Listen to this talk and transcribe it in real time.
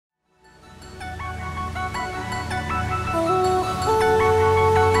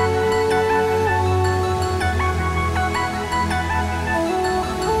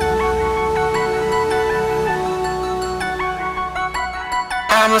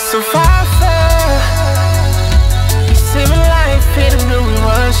I'm a survivor. You saved my life, and I knew it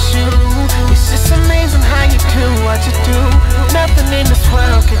was you. It's just amazing how you do what you do. Nothing in this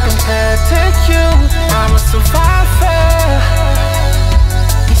world can compare to you. I'm a survivor.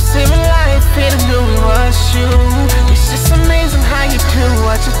 You saved my life, and I knew it was you. It's just amazing how you do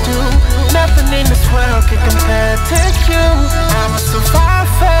what you do. Nothing in this world can compare to you. I'm a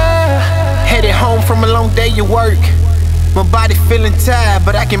survivor. Headed home from a long day of work. My body feeling tired,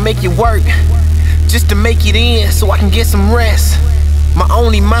 but I can make it work. Just to make it in, so I can get some rest. My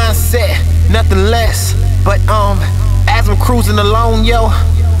only mindset, nothing less. But as I'm cruising along, yo,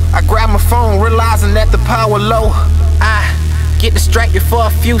 I grab my phone, realizing that the power low. I get distracted for a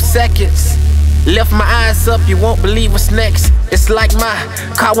few seconds. Lift my eyes up, you won't believe what's next. It's like my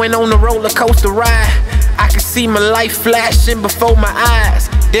car went on a roller coaster ride. I can see my life flashing before my eyes.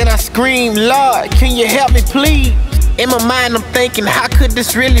 Then I scream, Lord, can you help me please? In my mind I'm thinking, how could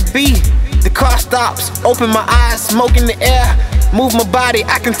this really be? The car stops, open my eyes, smoke in the air. Move my body,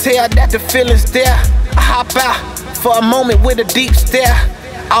 I can tell that the feeling's there. I hop out for a moment with a deep stare.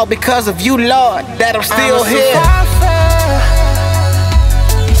 All because of you, Lord, that I'm still here.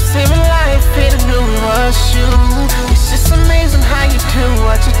 You saved my life, and I knew it was you. It's just amazing how you do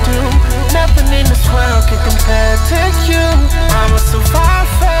what you do. Nothing in this world can compare to you. I'm a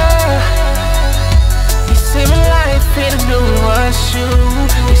survivor. You saved my life, and I knew it was you.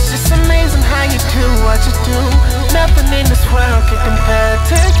 It's just amazing how you do what you do. Nothing in this world can compare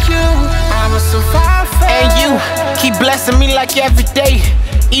to you. I'm a survivor. And you keep blessing me like every day.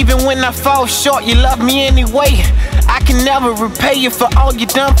 Even when I fall short, you love me anyway. I can never repay you for all you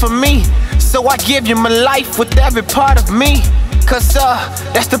done for me. So I give you my life with every part of me. Cause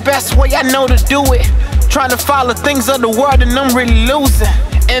that's the best way I know to do it. Trying to follow things of the world and I'm really losing.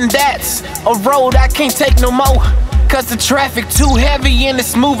 And that's a road I can't take no more. Cause the traffic too heavy and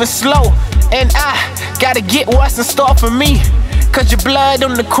it's moving slow. And I gotta get what's in store for me. Cause your blood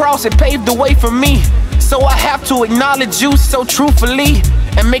on the cross, it paved the way for me. So I have to acknowledge you so truthfully.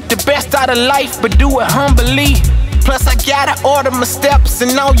 And make the best out of life, but do it humbly. Plus I gotta order my steps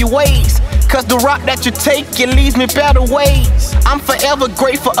in all your ways. Cause the route that you take, it leads me better ways. I'm forever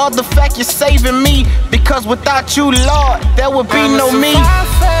grateful of the fact you're saving me. Because without you, Lord, there would be no me.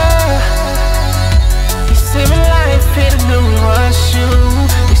 You saved my life, and I knew it was you.